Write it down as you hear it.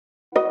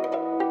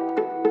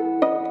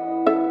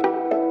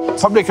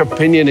public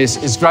opinion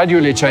is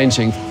gradually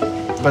changing,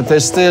 but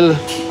there's still,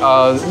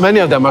 many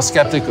of them are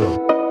skeptical.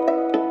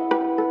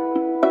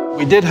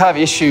 We did have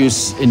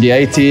issues in the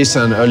 80s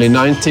and early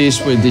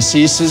 90s with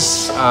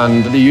diseases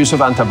and the use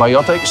of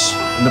antibiotics.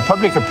 And the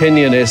public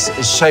opinion is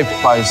shaped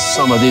by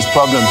some of these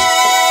problems.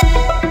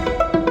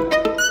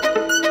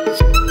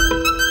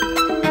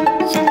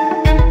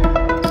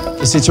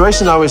 The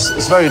situation now is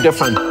very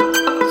different.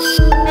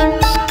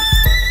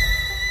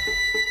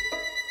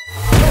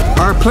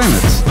 Our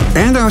planet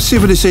and our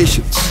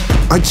civilizations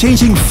are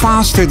changing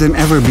faster than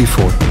ever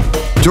before.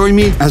 Join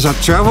me as I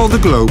travel the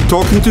globe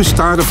talking to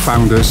startup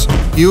founders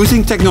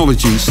using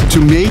technologies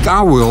to make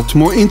our world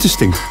more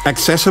interesting,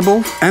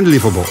 accessible and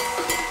livable.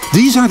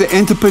 These are the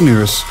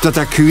entrepreneurs that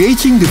are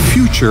creating the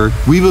future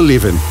we will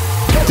live in.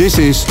 This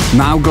is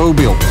Now Go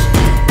Build.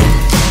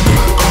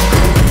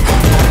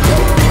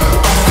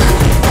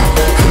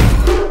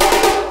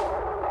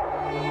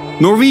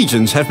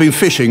 Norwegians have been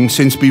fishing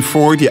since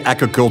before the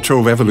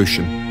agricultural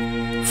revolution.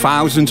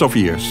 Thousands of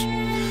years.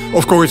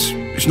 Of course,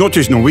 it's not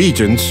just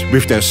Norwegians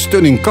with their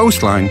stunning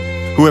coastline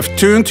who have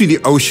turned to the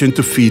ocean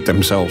to feed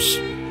themselves.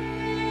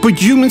 Put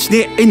humans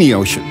near any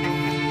ocean,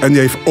 and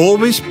they've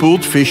always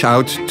pulled fish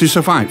out to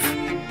survive.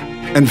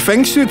 And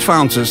thanks to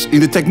advances in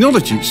the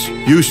technologies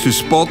used to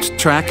spot,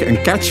 track and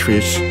catch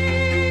fish,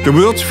 the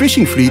world's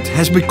fishing fleet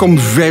has become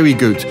very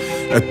good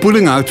at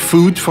pulling out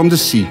food from the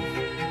sea.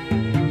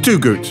 Too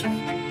good.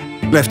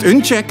 Left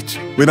unchecked,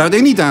 without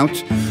any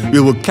doubt, we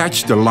will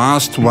catch the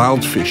last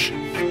wild fish.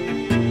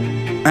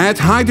 Add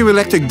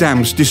hydroelectric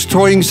dams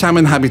destroying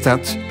salmon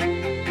habitat,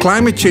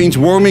 climate change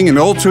warming and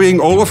altering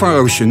all of our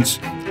oceans,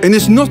 and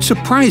it's not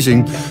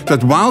surprising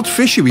that wild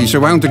fisheries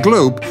around the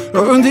globe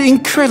are under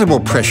incredible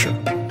pressure,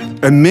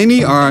 and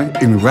many are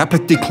in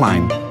rapid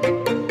decline.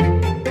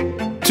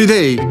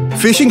 Today,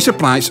 fishing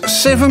supplies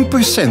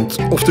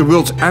 7% of the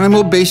world's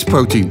animal-based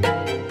protein,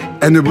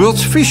 and the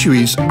world's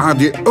fisheries are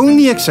the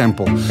only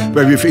example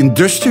where we've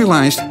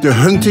industrialized the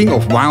hunting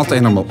of wild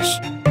animals.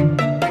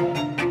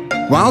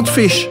 Wild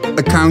fish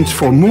account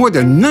for more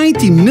than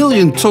 90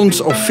 million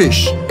tons of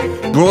fish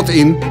brought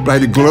in by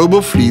the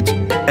global fleet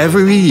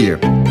every year.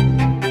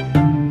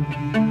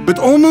 But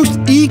almost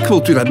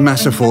equal to that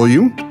massive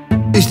volume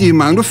is the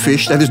amount of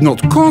fish that is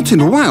not caught in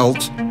the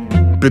wild,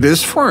 but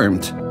is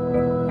farmed.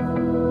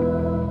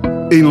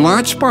 In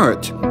large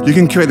part, you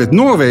can credit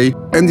Norway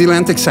and the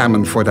Atlantic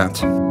salmon for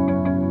that.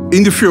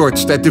 In the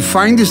fjords that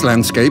define this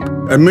landscape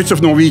and much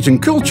of Norwegian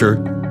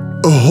culture,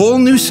 a whole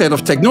new set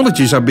of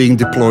technologies are being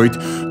deployed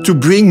to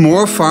bring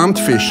more farmed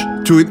fish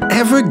to an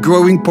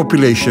ever-growing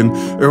population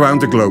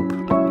around the globe.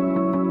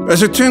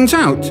 As it turns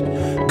out,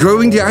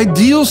 growing the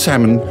ideal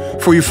salmon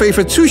for your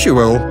favorite sushi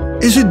roll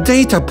is a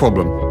data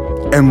problem,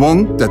 and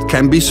one that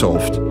can be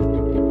solved.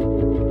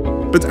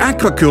 But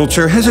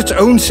aquaculture has its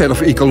own set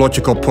of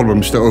ecological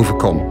problems to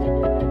overcome.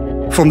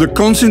 From the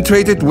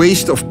concentrated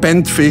waste of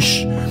penned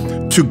fish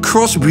to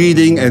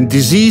crossbreeding and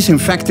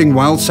disease-infecting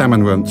wild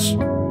salmon runs.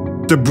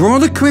 The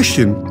broader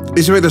question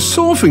is whether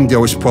solving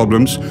those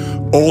problems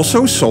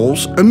also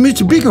solves a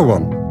much bigger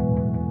one.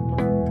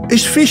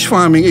 Is fish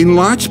farming in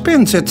large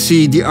pens at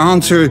sea the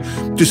answer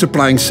to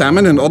supplying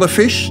salmon and other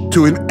fish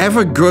to an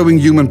ever-growing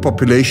human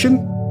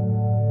population?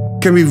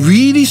 Can we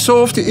really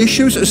solve the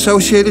issues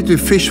associated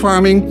with fish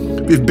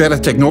farming with better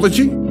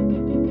technology?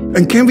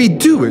 And can we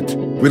do it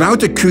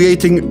without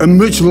creating a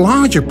much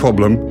larger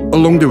problem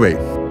along the way?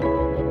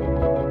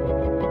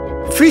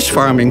 Fish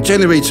farming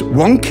generates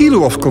 1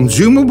 kilo of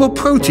consumable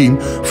protein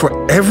for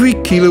every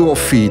kilo of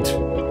feed.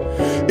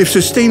 If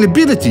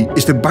sustainability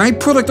is the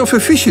byproduct of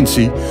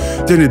efficiency,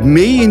 then it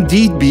may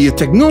indeed be a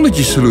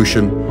technology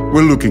solution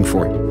we're looking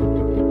for.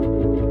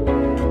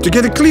 To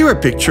get a clearer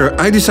picture,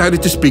 I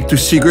decided to speak to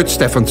Sigurd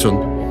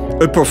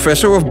Stefansson, a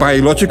professor of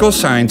biological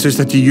sciences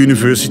at the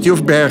University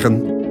of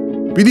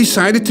Bergen. We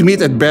decided to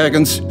meet at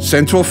Bergen's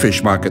central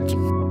fish market.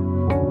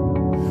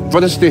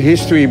 What is the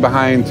history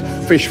behind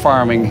fish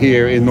farming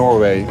here in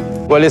Norway?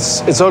 Well,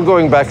 it's all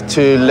going back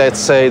to, let's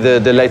say,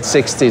 the late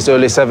 60s,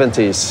 early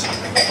 70s.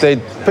 They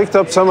picked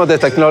up some of the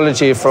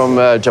technology from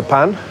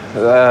Japan,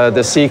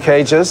 the sea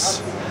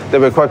cages. They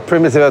were quite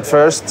primitive at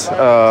first,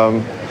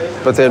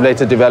 but they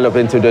later developed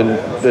into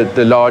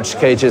the large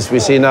cages we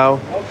see now.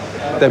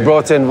 They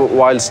brought in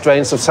wild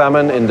strains of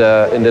salmon in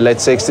the late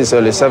 60s,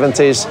 early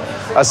 70s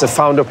as a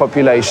founder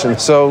population.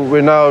 So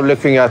we're now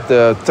looking at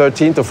the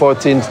 13th or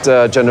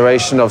 14th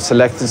generation of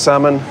selected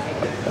salmon.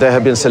 They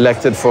have been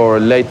selected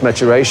for late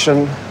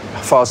maturation,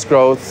 fast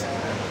growth,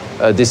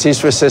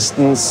 disease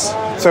resistance.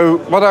 So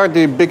what are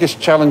the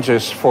biggest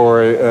challenges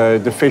for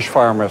the fish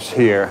farmers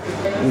here?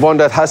 One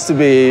that has to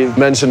be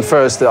mentioned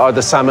first are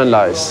the salmon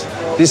lice.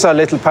 These are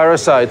little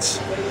parasites.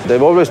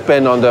 They've always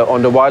been on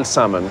the wild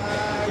salmon.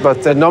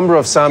 But the number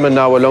of salmon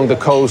now along the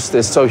coast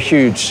is so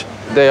huge.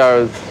 They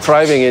are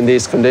thriving in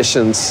these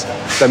conditions.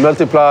 They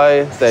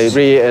multiply, they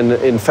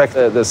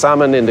reinfect the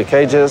salmon in the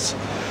cages.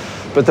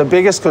 But the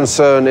biggest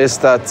concern is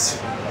that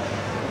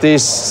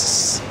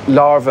these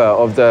larvae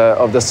of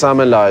the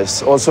salmon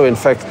lice also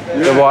infect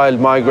the wild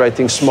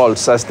migrating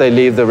smolts as they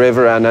leave the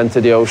river and enter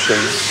the ocean.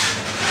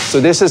 So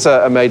this is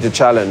a major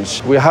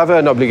challenge. We have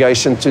an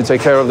obligation to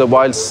take care of the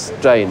wild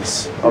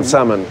strains of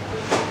salmon.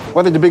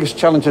 What are the biggest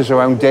challenges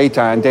around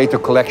data and data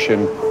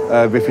collection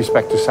with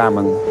respect to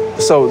salmon?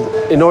 So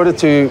in order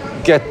to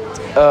get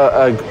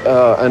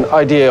an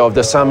idea of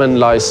the salmon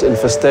lice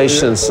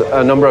infestations,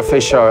 a number of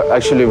fish are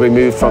actually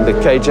removed from the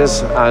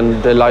cages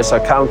and the lice are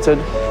counted.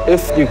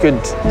 If you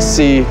could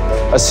see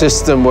a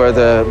system where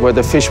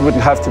the fish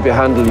wouldn't have to be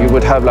handled, you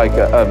would have like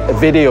a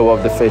video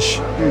of the fish.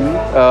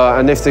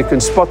 And if they can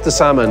spot the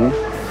salmon,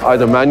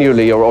 either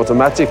manually or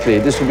automatically,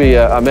 this would be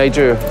a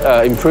major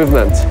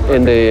improvement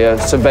in the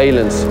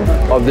surveillance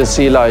of the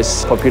sea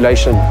lice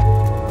population.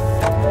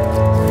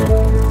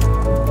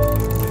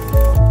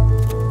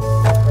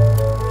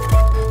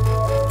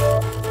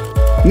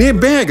 Near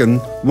Bergen,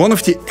 one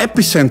of the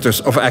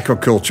epicenters of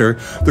aquaculture,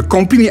 the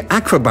company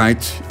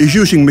Aquabite is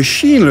using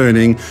machine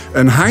learning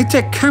and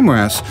high-tech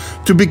cameras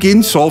to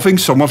begin solving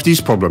some of these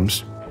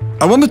problems.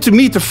 I wanted to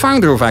meet the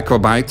founder of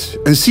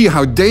Aquabite and see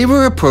how they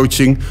were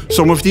approaching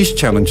some of these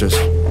challenges.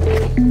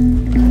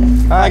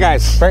 Hi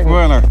guys,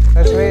 Werner.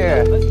 Nice to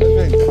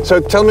meet you.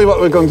 So tell me what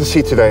we're going to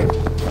see today.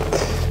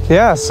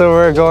 Yeah, so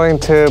we're going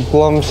to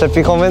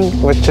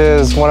Blom-Skjeftekollen, which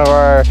is one of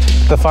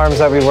the farms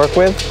that we work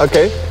with.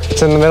 Okay.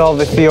 It's in the middle of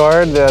the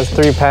fjord. There's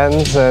 3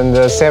 pens and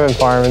a salmon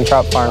farm and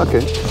trout farm. Okay.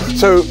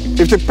 So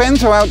if the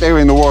pens are out there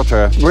in the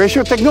water, where's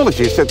your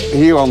technology? Is it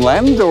here on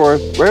land or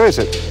where is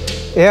it?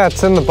 Yeah,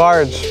 it's in the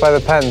barge by the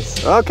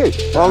pens. Okay.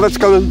 Well, let's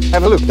go and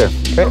have a look there.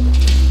 Okay.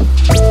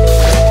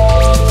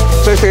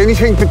 So is there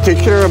anything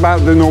particular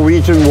about the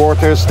Norwegian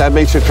waters that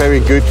makes it very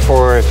good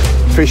for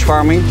fish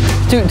farming?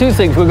 Two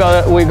things. We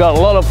got a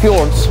lot of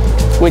fjords,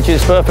 which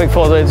is perfect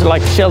for it's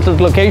like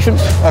sheltered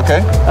locations.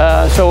 Okay.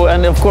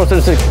 And of course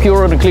there's a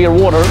pure and clear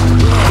water.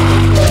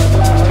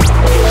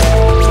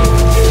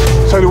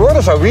 So the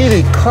waters are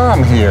really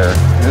calm here,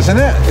 isn't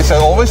it? Is it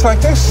always like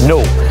this?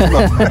 No.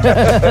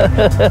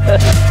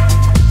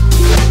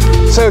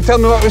 So tell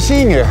me what we're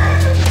seeing here.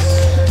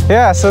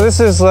 Yeah, so this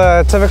is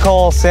a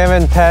typical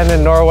salmon pen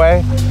in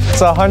Norway.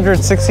 It's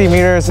 160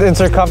 meters in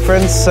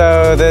circumference,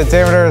 so the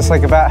diameter is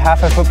like about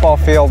half a football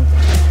field.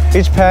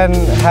 Each pen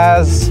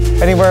has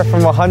anywhere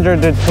from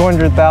 100 to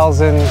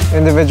 200,000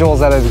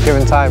 individuals at a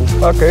given time.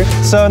 Okay.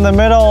 So in the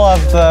middle of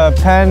the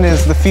pen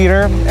is the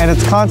feeder, and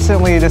it's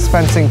constantly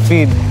dispensing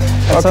feed.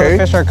 And so the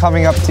fish are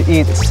coming up to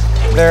eat.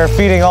 They're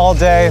feeding all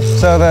day,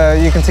 so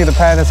you can see the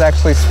pen is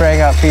actually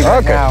spraying out feed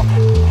right now.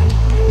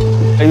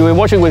 We're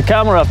watching with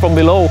camera from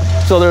below,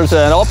 so there's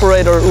an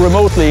operator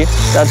remotely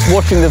that's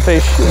watching the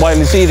fish while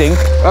it's eating.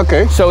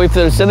 Okay. So if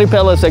there's any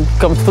pellets that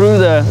come through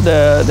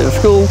the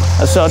school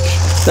as such,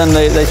 then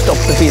they stop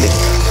the feeding.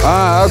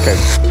 Ah, okay.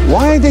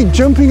 Why are they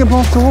jumping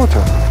above the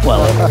water?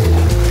 Well,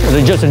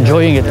 they're just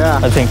enjoying it,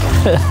 I think.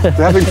 They're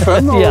having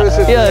fun? Or Yeah. Is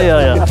it...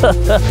 Yeah.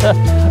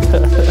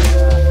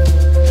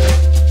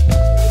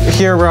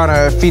 Here we're on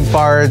a feed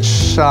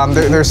barge.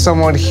 There's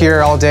someone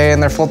here all day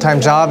and their full-time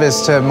job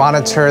is to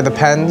monitor the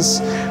pens.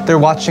 They're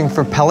watching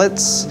for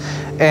pellets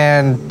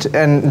and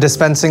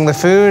dispensing the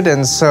food,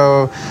 and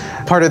so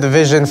part of the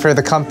vision for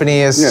the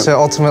company is to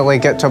ultimately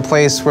get to a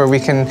place where we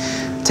can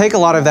take a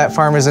lot of that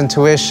farmer's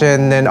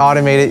intuition and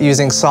automate it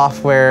using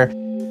software.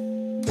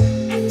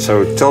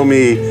 So tell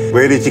me,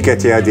 where did you get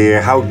the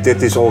idea? How did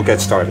this all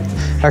get started?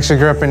 I actually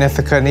grew up in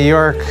Ithaca, New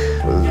York,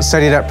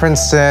 studied at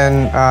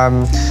Princeton,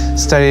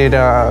 studied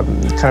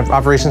kind of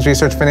operations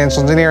research,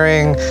 financial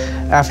engineering.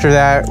 After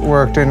that,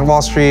 worked in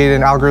Wall Street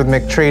in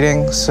algorithmic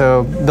trading,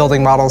 so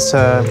building models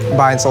to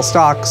buy and sell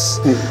stocks.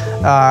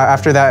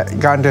 After that,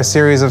 got into a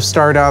series of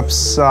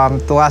startups,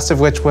 the last of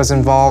which was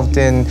involved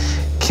in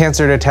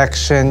cancer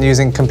detection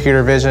using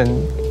computer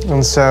vision.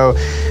 And so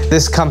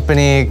this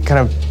company kind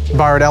of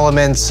borrowed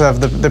elements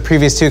of the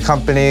previous 2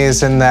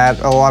 companies, in that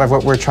a lot of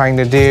what we're trying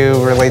to do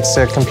relates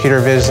to computer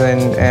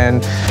vision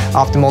and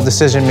optimal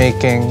decision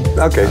making.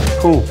 Okay,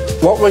 cool.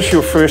 What was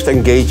your first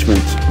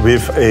engagement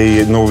with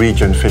a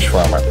Norwegian fish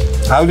farmer?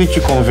 How did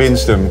you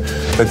convince them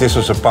that this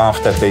was a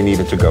path that they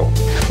needed to go?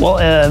 Well,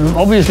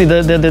 obviously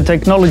the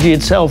technology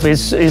itself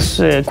is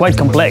quite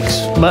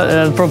complex,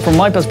 but from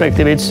my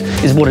perspective, it's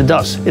what it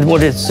does.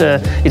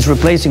 It's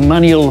replacing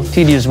manual,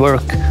 tedious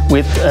work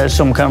with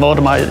some kind of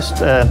automated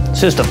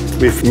system.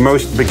 With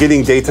most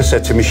beginning data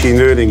sets in machine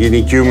learning, you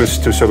need humans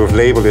to sort of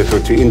label it or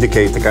to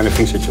indicate the kind of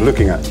things that you're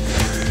looking at.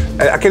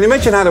 I can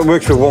imagine how that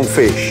works with one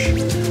fish,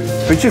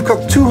 but you've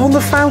got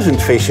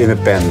 200,000 fish in a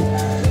pen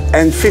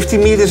and 50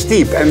 meters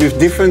deep and with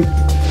different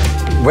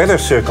weather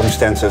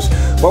circumstances.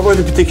 What were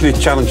the particular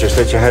challenges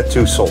that you had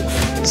to solve?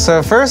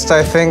 So first,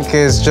 I think,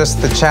 is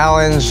just the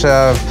challenge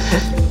of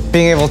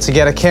being able to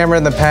get a camera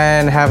in the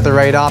pen, have the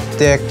right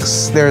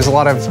optics. There's a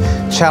lot of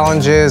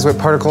challenges with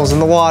particles in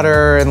the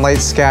water and light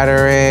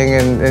scattering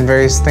and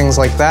various things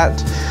like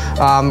that.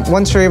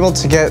 Once you're able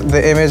to get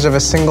the image of a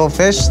single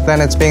fish,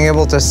 then it's being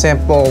able to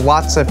sample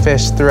lots of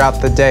fish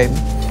throughout the day.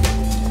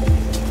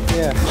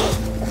 Yeah.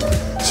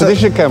 So this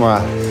is your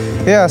camera?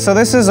 Yeah, so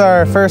this is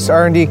our first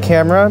R&D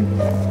camera.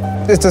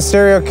 It's a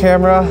stereo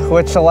camera,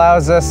 which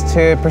allows us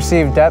to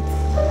perceive depth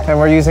and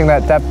we're using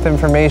that depth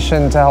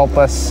information to help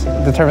us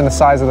determine the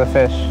size of the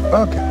fish.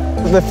 Okay.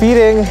 The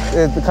feeding,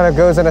 it kind of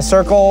goes in a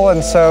circle,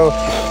 and so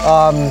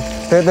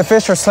the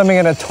fish are swimming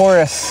in a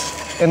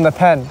torus in the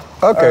pen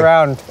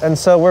around. And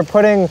so we're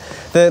putting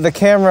the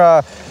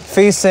camera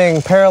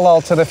facing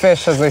parallel to the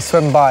fish as they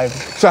swim by.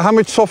 So how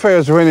much software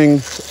is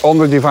running on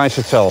the device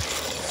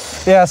itself?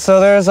 Yeah, so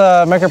there's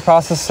a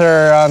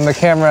microprocessor on the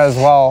camera as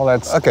well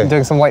that's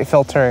doing some light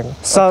filtering.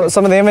 So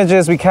some of the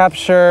images we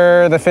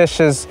capture, the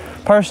fish is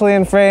partially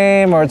in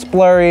frame, or it's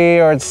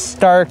blurry, or it's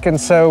dark, and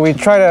so we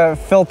try to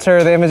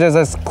filter the images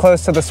as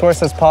close to the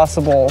source as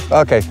possible.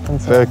 Okay,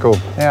 very cool.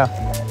 Yeah.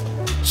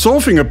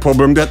 Solving a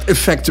problem that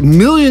affects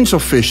millions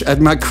of fish at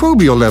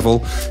microbial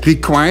level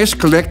requires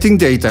collecting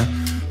data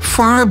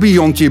far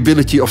beyond the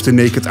ability of the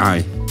naked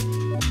eye.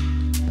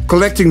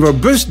 Collecting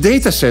robust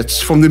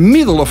datasets from the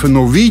middle of a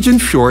Norwegian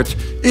fjord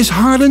is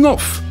hard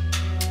enough.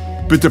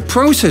 But the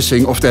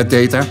processing of that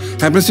data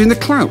happens in the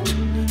cloud,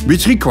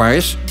 which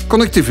requires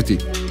connectivity.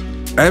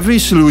 Every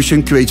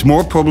solution creates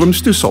more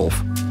problems to solve.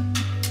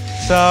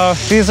 So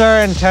these are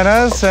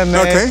antennas, and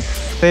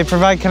they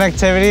provide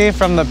connectivity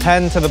from the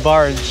pen to the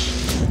barge.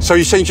 So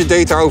you send your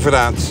data over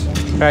that?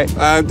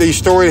 Right. Do you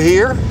store it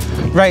here?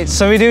 Right,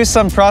 so we do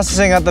some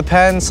processing at the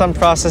pen, some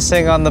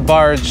processing on the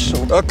barge.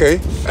 Okay,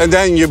 and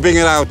then you bring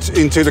it out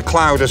into the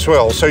cloud as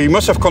well. So you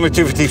must have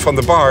connectivity from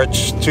the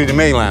barge to the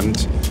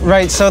mainland.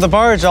 Right, so the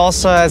barge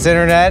also has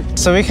internet,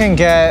 so we can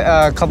get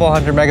a couple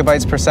hundred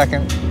megabytes per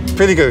second.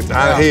 Pretty good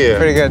out here.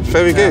 Pretty good.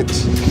 Very good.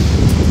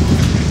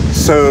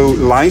 So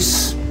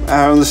lice,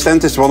 I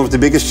understand, is one of the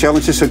biggest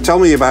challenges. So tell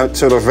me about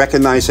sort of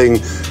recognizing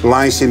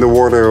lice in the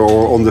water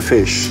or on the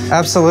fish.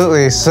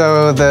 Absolutely.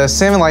 So the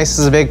salmon lice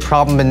is a big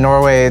problem in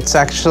Norway. It's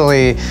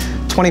actually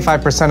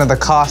 25% of the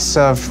cost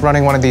of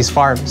running one of these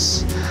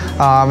farms.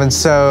 And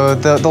so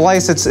the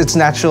lice, it's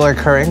naturally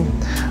occurring.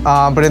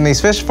 But in these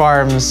fish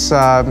farms,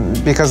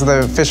 because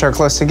the fish are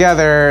close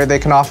together, they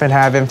can often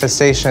have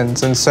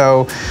infestations. And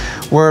so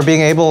we're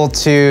being able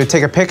to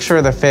take a picture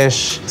of the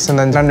fish and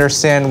then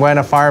understand when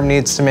a farm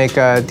needs to make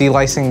a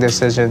delicing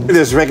decision.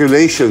 There's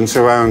regulations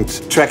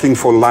around tracking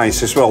for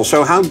lice as well.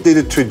 So how did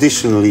it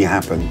traditionally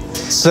happen?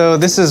 So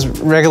this is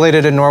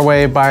regulated in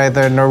Norway by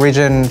the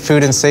Norwegian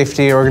Food and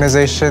Safety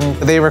Organization.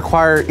 They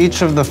require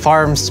each of the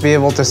farms to be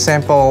able to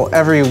sample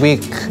every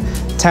week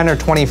 10 or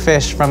 20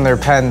 fish from their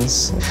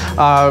pens.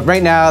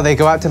 Right now, they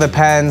go out to the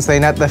pens, they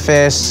net the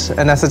fish,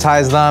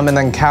 anesthetize them, and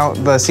then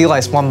count the sea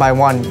lice one by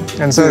one.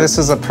 And so this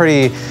is a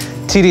pretty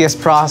tedious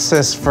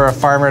process for a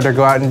farmer to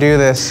go out and do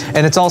this.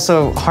 And it's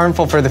also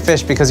harmful for the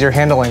fish because you're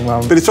handling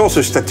them. But it's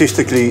also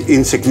statistically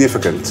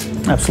insignificant.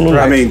 Absolutely.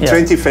 I mean,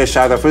 20 fish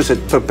out of, is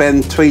it per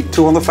pen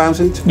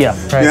 200,000? Yeah.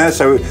 Right. Yeah,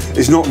 so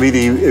it's not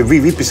really a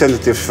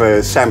representative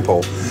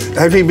sample.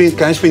 Have you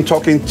guys been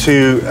talking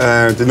to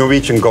the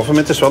Norwegian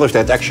government as well, if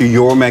that actually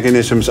your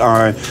mechanisms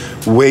are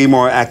way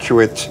more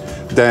accurate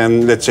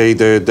than, let's say,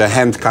 the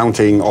hand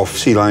counting of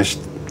sea lice?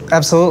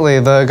 Absolutely.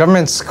 The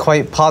government's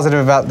quite positive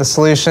about the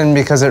solution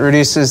because it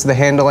reduces the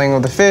handling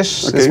of the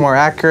fish, it's more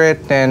accurate,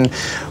 and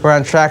we're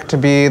on track to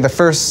be the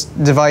first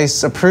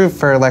device approved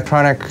for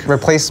electronic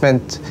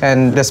replacement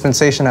and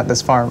dispensation at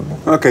this farm.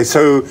 Okay,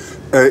 so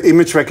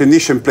image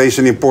recognition plays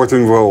an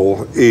important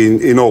role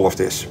in all of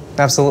this.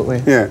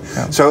 Absolutely. Yeah.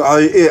 So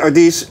are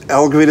these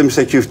algorithms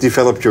that you've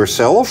developed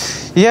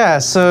yourself? Yeah,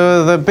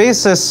 so the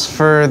basis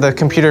for the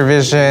computer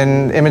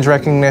vision image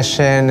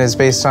recognition is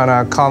based on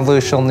a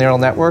convolutional neural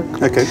network.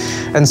 Okay.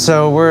 And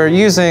so we're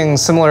using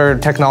similar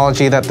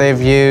technology that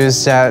they've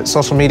used at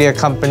social media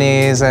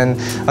companies and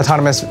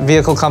autonomous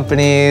vehicle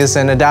companies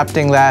and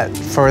adapting that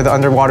for the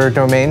underwater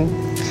domain.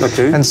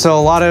 Okay. And so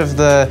a lot of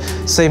the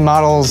same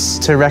models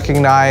to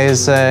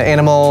recognize an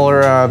animal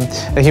or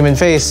a human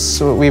face,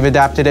 we've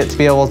adapted it to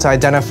be able to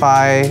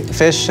identify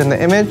fish in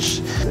the image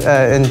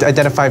and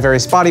identify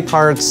various body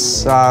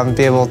parts,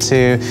 be able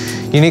to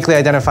uniquely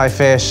identify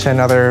fish and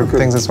other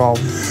things as well.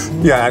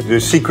 Yeah, the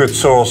secret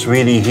sauce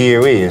really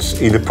here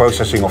is in the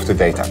processing of the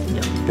data.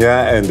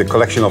 Yeah, and the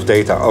collection of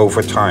data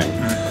over time.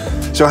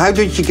 So how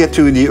did you get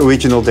to the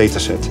original data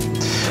set?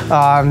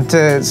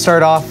 To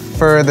start off,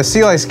 for the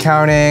sea lice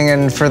counting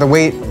and for the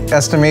weight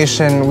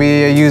estimation,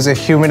 we use a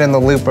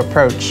human-in-the-loop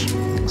approach.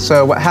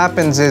 So what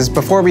happens is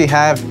before we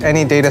have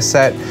any data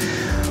set,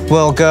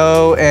 we'll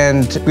go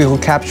and we will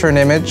capture an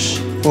image.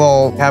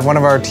 We'll have one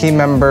of our team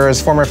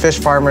members, former fish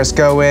farmers,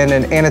 go in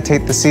and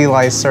annotate the sea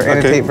lice or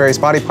annotate various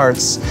body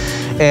parts.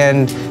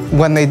 And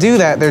when they do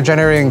that, they're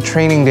generating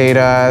training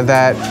data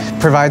that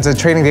provides a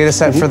training data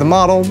set for the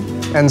model.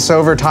 And so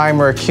over time,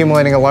 we're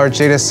accumulating a large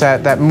data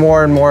set that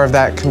more and more of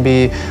that can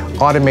be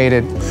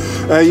automated.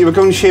 You were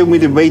going to share with me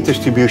the weight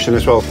distribution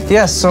as well.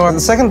 Yes, so the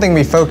second thing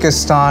we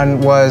focused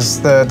on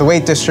was the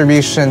weight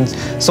distribution.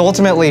 So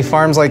ultimately,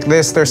 farms like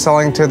this, they're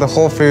selling to the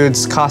Whole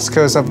Foods,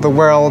 Costco's of the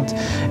world,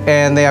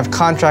 and they have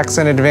contracts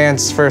in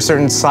advance for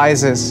certain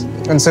sizes.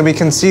 And so we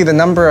can see the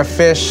number of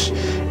fish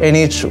in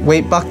each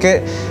weight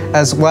bucket,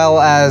 as well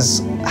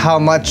as how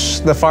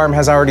much the farm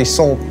has already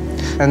sold.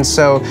 And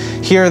so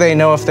here they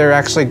know if they're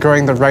actually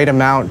growing the right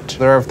amount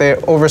or if they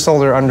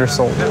oversold or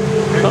undersold.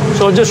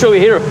 So I'll just show you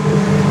here.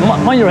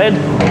 Mind your head.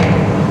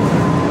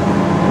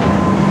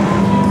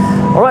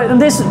 All right,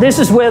 and this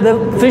is where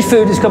the fish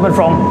food is coming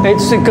from.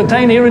 It's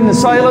contained here in the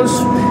silos.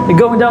 It's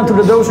going down to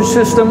the dosage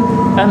system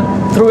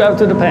and throughout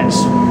to the pens.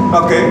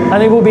 Okay.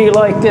 And it will be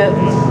like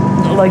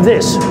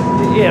this.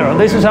 Yeah,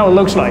 this is how it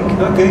looks like.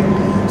 Okay.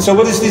 So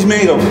what is this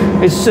made of?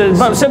 It's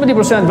about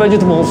 70%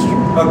 vegetables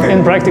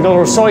in practical,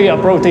 or soya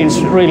proteins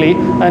really,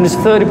 and it's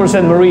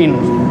 30% marine.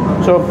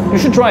 So you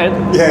should try it.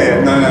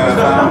 Yeah, no,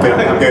 I'm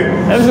good.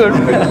 That's good.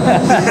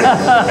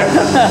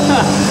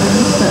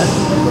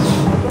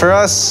 For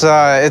us,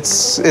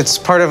 it's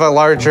part of a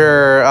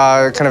larger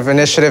kind of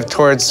initiative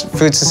towards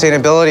food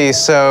sustainability.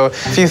 So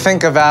if you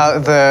think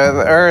about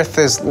the Earth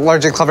is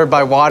largely covered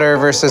by water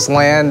versus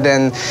land,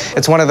 and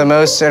it's one of the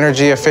most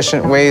energy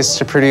efficient ways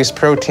to produce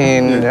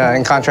protein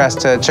in contrast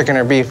to chicken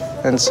or beef.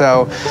 And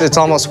so it's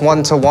almost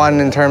 1-to-1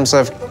 in terms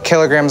of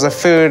kilograms of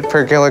food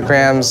per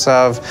kilograms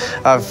of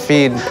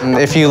feed. And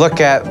if you look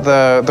at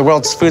the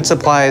world's food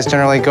supply is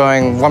generally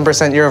going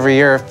 1% year over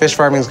year, fish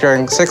farming is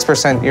growing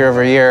 6% year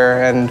over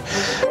year, and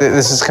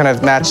this has kind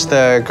of matched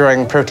the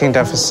growing protein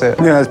deficit.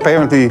 Yeah,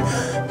 apparently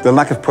the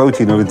lack of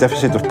protein or the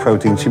deficit of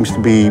protein seems to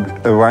be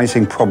a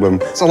rising problem.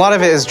 So a lot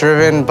of it is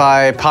driven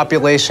by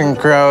population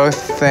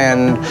growth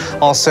and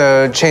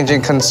also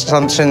changing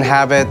consumption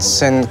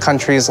habits in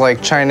countries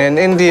like China and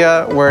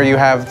India, where you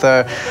have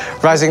the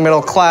rising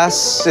middle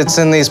class. It's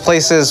in these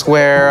places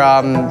where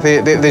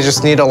they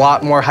just need a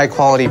lot more high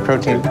quality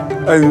protein.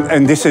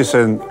 And this is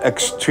an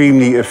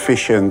extremely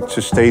efficient,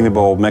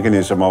 sustainable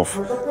mechanism of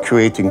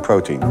creating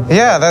protein.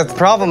 Yeah, the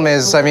problem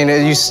is, I mean,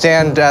 you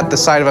stand at the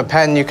side of a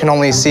pen, you can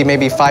only see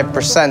maybe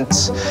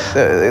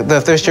 5%.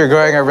 The fish you're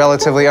growing are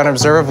relatively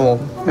unobservable.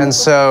 And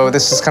so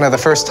this is kind of the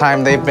first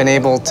time they've been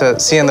able to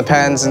see in the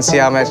pens and see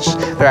how much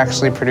they're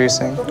actually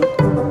producing.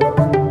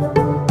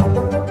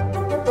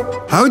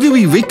 How do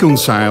we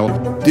reconcile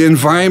the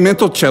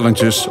environmental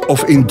challenges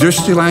of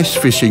industrialized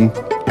fishing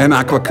and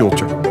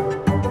aquaculture?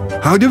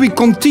 How do we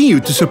continue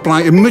to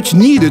supply a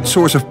much-needed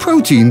source of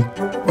protein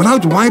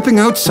without wiping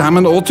out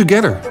salmon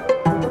altogether?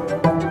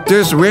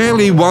 There's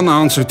rarely one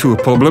answer to a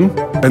problem,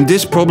 and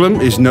this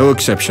problem is no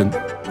exception.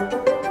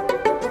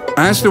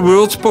 As the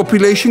world's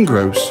population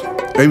grows,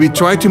 and we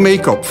try to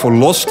make up for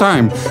lost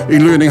time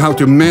in learning how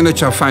to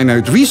manage our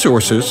finite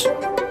resources,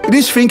 it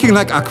is thinking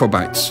like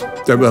Aquabites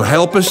that will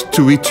help us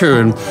to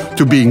return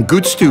to being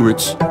good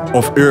stewards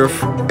of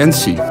earth and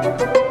sea.